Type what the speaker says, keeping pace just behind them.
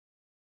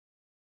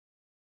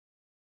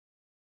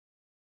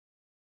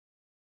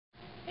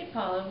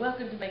Paula,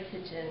 welcome to my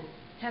kitchen.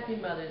 Happy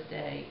Mother's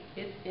Day.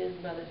 It is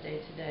Mother's Day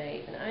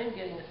today, and I am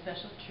getting a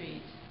special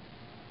treat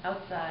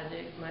outside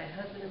that my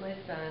husband and my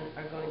son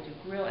are going to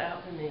grill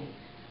out for me.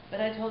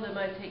 But I told them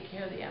I'd take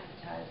care of the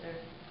appetizer.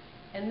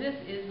 And this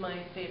is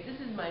my favorite.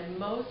 This is my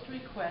most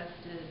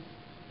requested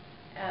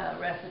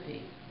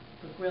recipe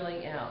for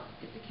grilling out.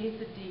 It's a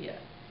quesadilla.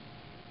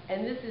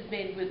 And this is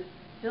made with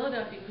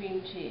Philadelphia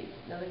cream cheese.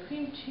 Now the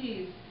cream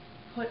cheese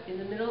put in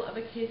the middle of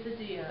a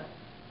quesadilla,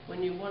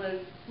 when you want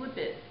to flip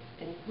it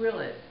and grill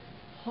it,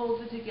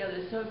 holds it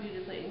together so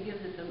beautifully and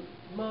gives it the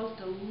most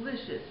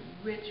delicious,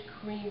 rich,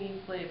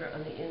 creamy flavor on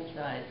the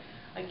inside.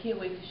 I can't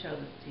wait to show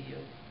this to you.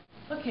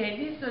 Okay,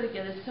 these go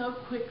together so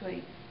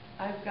quickly.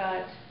 I've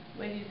got,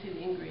 wait till you see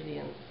the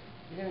ingredients.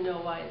 You're going to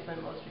know why it's my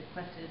most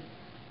requested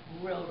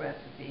grill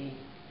recipe,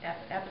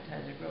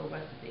 appetizer grill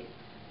recipe.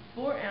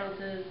 4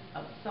 ounces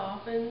of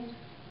softened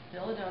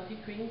Philadelphia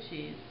cream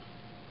cheese.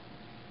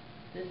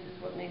 This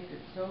is what makes it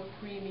so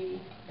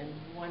creamy and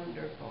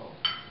wonderful.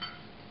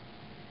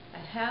 I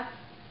have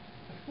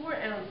 4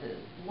 ounces,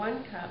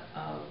 1 cup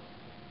of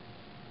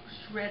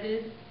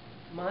shredded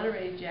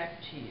Monterey Jack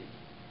cheese.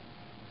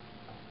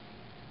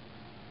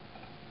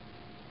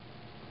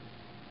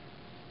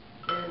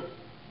 And,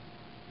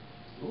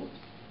 oops,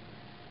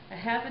 a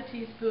half a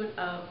teaspoon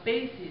of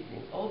bay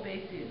seasoning, Old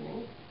Bay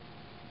seasoning,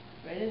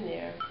 right in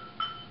there.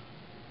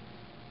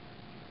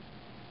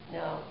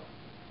 Now,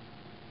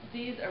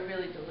 these are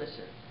really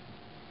delicious.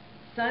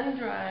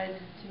 Sun-dried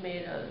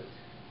tomatoes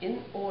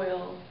in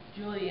oil,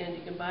 julienne.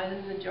 You can buy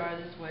them in the jar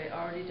this way,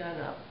 already done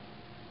up.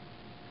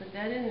 Put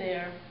that in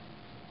there,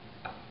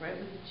 right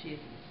with the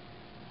cheeses.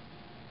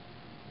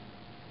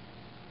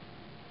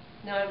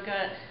 Now I've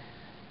got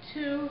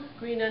 2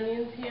 green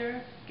onions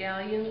here,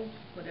 scallions,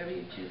 whatever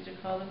you choose to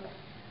call them.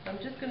 I'm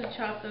just going to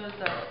chop those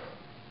up.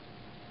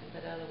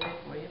 Get that out of the way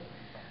for you.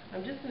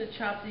 I'm just going to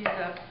chop these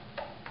up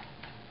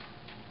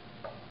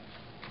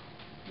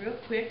real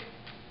quick.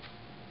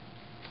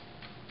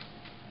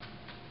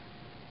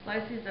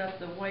 Slice these up,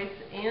 the whites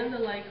and the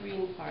light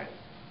green parts.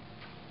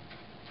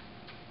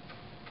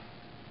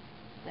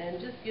 And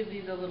just give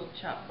these a little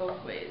chop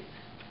both ways,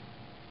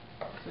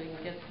 so you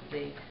can get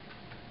the,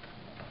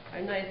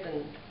 are nice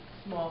and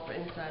small for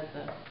inside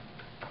the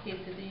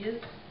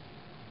quesadillas.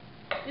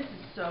 This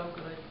is so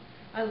good.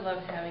 I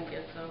love having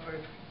guests over,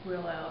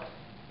 grill out.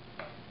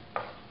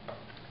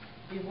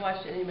 If you've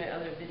watched any of my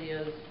other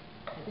videos,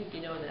 I think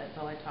you know that's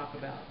all I talk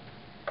about.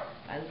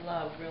 I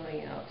love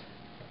grilling out.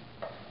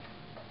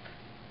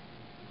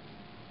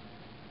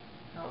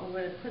 Now I'm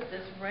going to put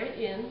this right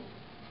in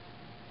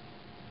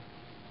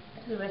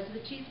to the rest of the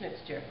cheese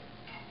mixture.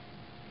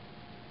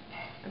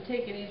 I'm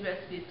taking these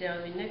recipes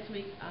down with me. Next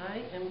week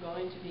I am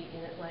going to be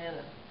in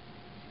Atlanta.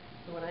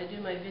 So when I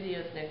do my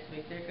videos next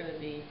week, they're going to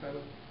be from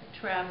a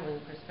traveling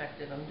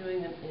perspective. I'm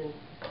doing them in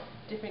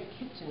different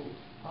kitchens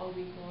all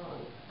week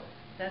long.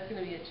 That's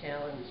going to be a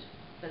challenge,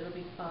 but it'll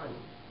be fun.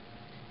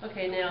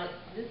 Okay, now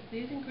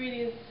these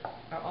ingredients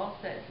are all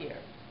set here.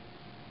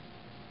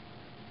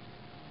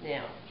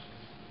 Now,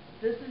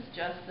 this is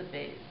just the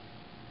base,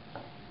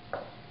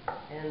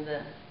 and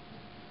the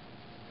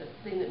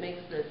thing that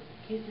makes the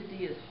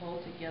quesadillas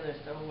hold together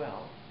so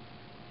well.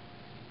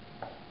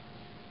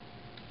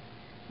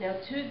 Now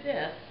to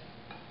this,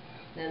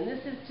 then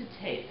this is to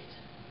taste.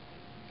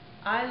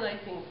 I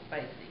like things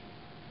spicy,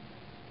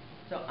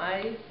 so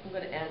I am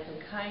going to add some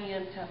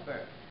cayenne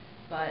pepper.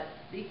 But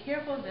be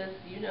careful of this.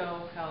 You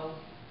know how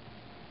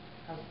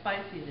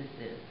spicy this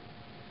is.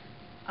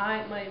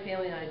 My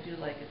family and I do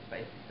like it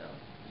spicy, so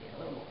yeah, a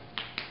little more.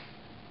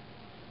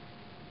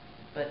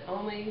 But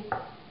only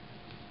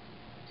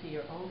to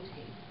your own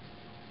taste.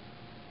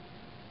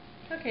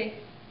 Okay,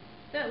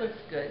 that looks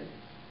good.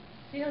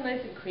 See how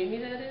nice and creamy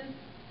that is?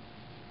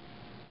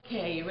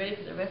 Okay, you ready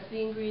for the rest of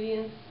the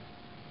ingredients?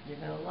 You're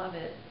going to love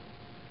it.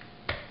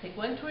 Take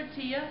 1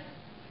 tortilla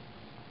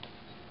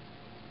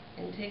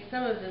and take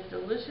some of this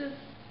delicious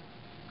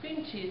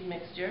cream cheese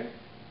mixture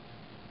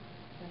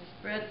and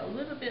spread a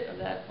little bit of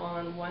that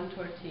on 1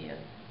 tortilla.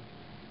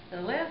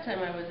 Now, the last time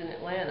I was in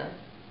Atlanta,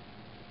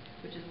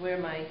 which is where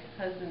my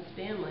husband's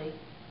family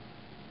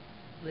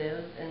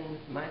lives and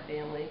my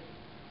family,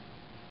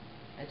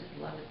 I just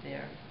love it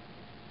there.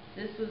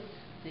 This was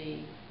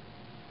the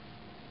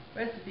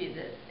recipe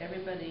that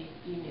everybody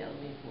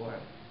emailed me for,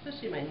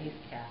 especially my niece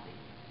Kathy.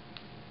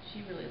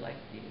 She really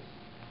liked these.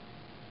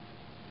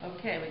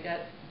 Okay, we got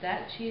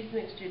that cheese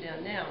mixture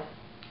down now.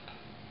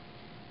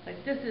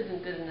 Like, this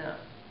isn't good enough.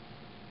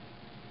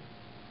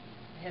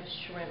 I have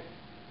shrimp.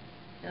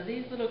 Now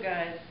these little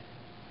guys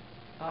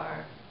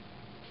are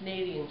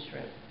Canadian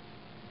shrimp.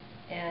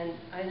 And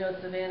I know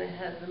Savannah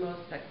has the most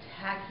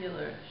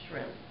spectacular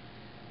shrimp.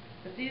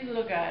 But these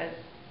little guys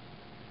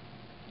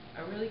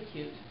are really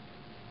cute.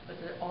 But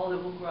they're all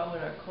that will grow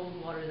in our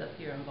cold waters up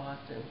here in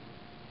Boston.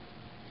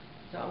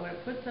 So I'm going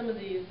to put some of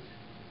these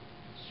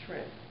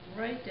shrimp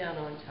right down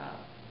on top.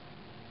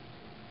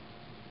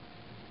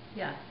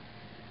 Yeah,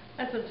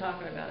 that's what I'm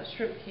talking about, a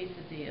shrimp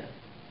quesadilla.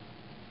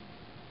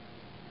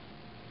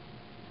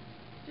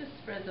 Just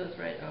spread those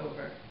right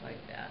over like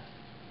that.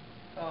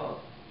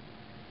 Oh,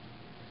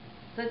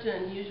 such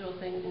an unusual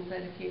thing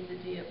inside a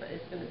quesadilla, but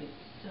it's going to be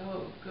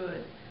so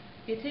good.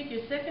 You take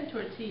your second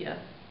tortilla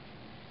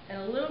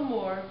and a little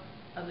more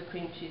of the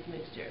cream cheese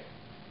mixture.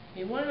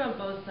 You want it on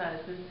both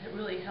sides because it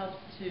really helps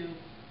to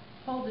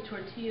hold the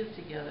tortillas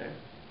together.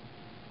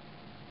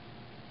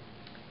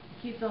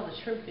 It keeps all the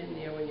shrimp in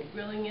there when you're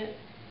grilling it.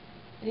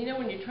 And you know,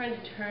 when you're trying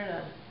to turn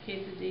a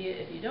quesadilla,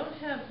 if you don't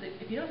have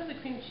the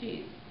cream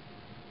cheese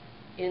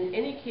in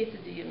any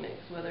quesadilla mix,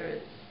 whether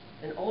it's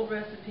an old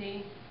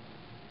recipe,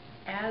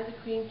 add the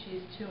cream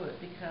cheese to it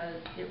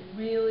because it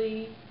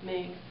really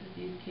makes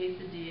these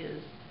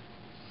quesadillas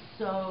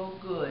so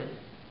good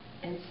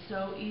and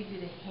so easy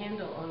to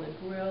handle on the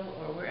grill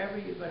or wherever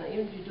you're going to,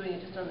 even if you're doing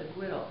it just on the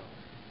griddle.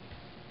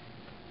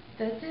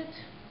 That's it.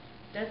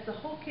 That's the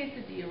whole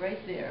quesadilla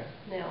right there.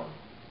 Now,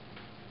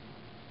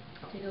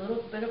 take a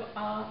little bit of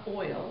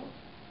oil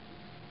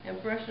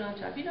and brush it on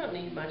top. You don't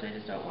need much. I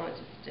just don't want it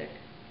to stick.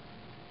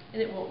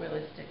 And it won't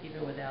really stick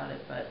even without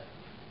it, but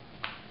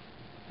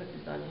put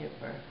this on here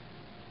for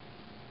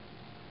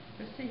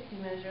safety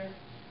measure.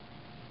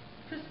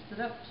 Crisps it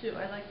up too.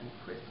 I like them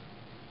crisp.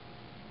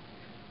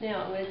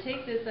 Now, I'm going to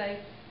take this. I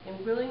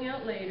am grilling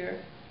out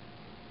later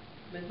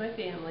with my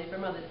family for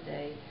Mother's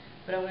Day,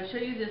 but I'm going to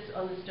show you this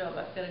on the stove.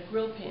 I've got a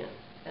grill pan,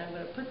 and I'm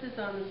going to put this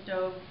on the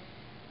stove.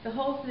 The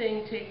whole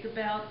thing takes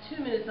about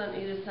 2 minutes on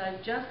either side,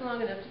 just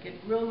long enough to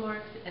get grill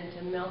marks and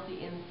to melt the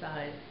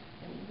inside.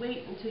 And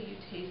wait until you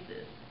taste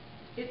this.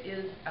 It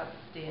is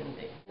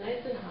outstanding.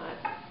 Nice and hot.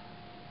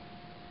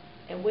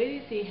 And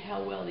wait till you see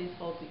how well these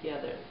hold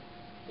together.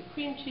 The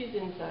cream cheese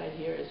inside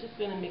here is just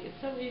going to make it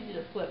so easy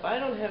to flip. I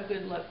don't have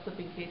good luck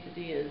flipping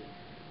quesadillas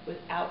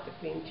without the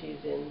cream cheese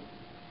in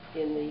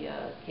the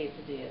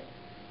quesadilla.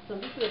 So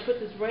I'm just going to put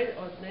this right,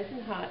 oh, it's nice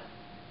and hot,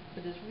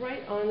 put this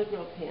right on the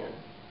grill pan.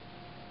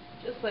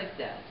 Just like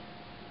that.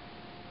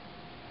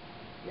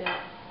 Now,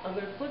 I'm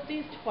going to flip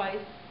these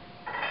twice.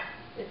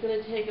 It's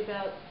going to take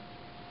about,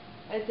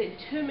 I'd say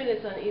 2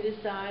 minutes on either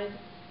side,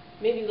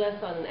 maybe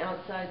less on an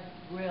outside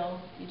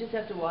grill. You just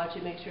have to watch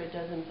it, make sure it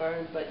doesn't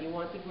burn, but you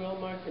want the grill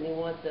marks and you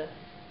want the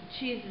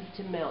cheeses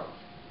to melt.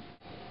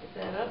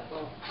 Get that up.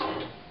 Well,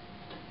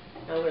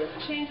 now I'm going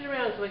to change it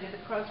around so I get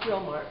the cross grill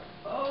mark.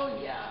 Oh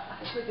yeah,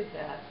 look at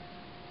that.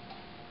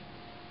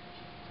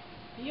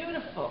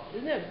 Beautiful.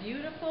 Isn't that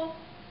beautiful?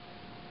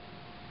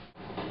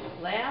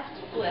 Last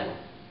flip.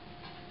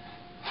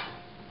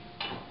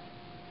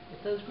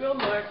 With those grill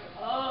marks,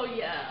 oh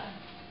yeah.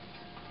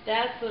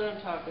 That's what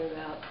I'm talking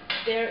about.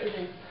 There is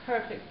a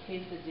perfect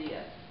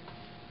quesadilla.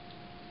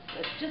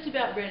 It's just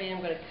about ready.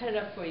 I'm going to cut it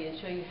up for you and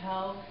show you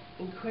how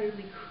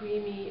incredibly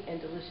creamy and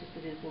delicious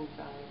it is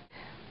inside.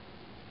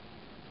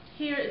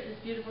 Here is this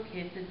beautiful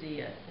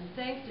quesadilla, and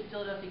thanks to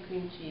Philadelphia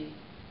cream cheese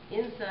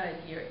inside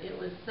here, it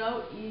was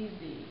so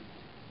easy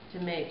to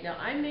make. Now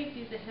I make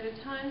these ahead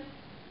of time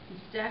and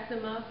stack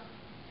them up,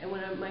 and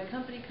when my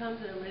company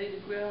comes and I'm ready to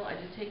grill, I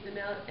just take them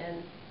out,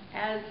 and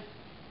as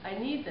I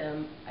need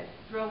them, I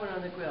throw one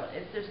on the grill.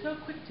 They're so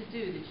quick to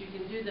do that you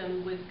can do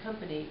them with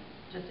company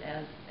just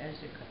as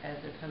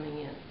they're coming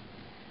in.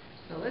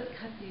 So let's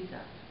cut these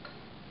up.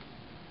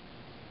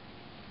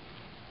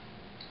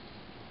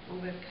 I'm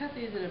going to cut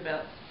these in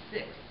about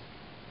 6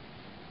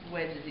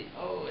 wedges.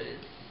 Oh, it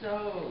is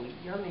so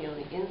yummy on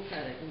the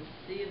inside. I can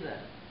see the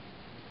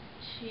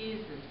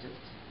cheese is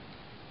just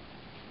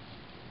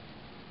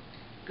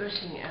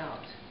gushing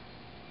out.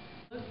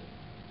 Look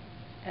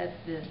at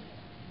this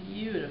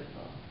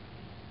beautiful,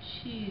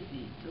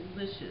 cheesy,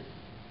 delicious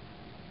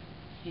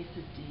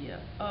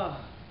quesadilla.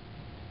 Oh,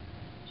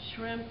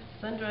 shrimp,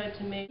 sun-dried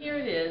tomato. Here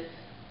it is,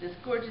 this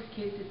gorgeous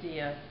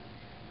quesadilla.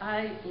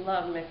 I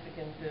love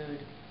Mexican food.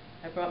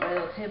 I brought my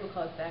little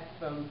tablecloth back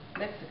from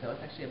Mexico.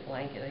 It's actually a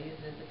blanket. I use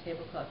it as a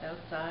tablecloth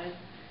outside.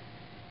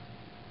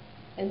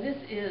 And this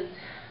is,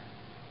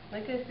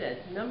 like I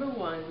said,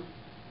 #1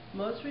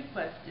 most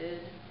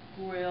requested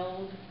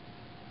grilled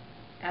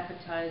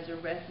appetizer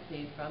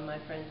recipe from my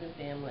friends and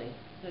family.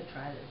 I'm going to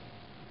try this.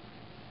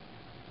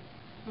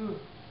 Mmm.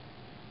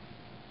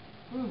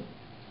 Mmm.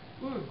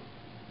 Mmm.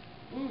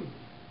 Mmm.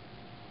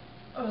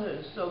 Oh, that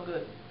is so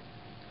good.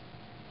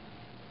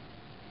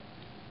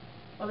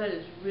 Oh, that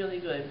is really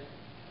good.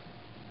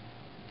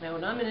 Now,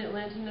 when I'm in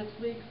Atlanta next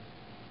week,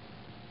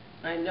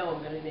 I know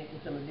I'm going to be making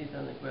some of these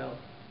on the grill.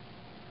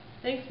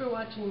 Thanks for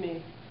watching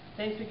me.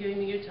 Thanks for giving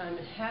me your time,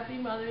 and happy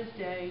Mother's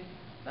Day.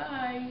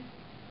 Bye.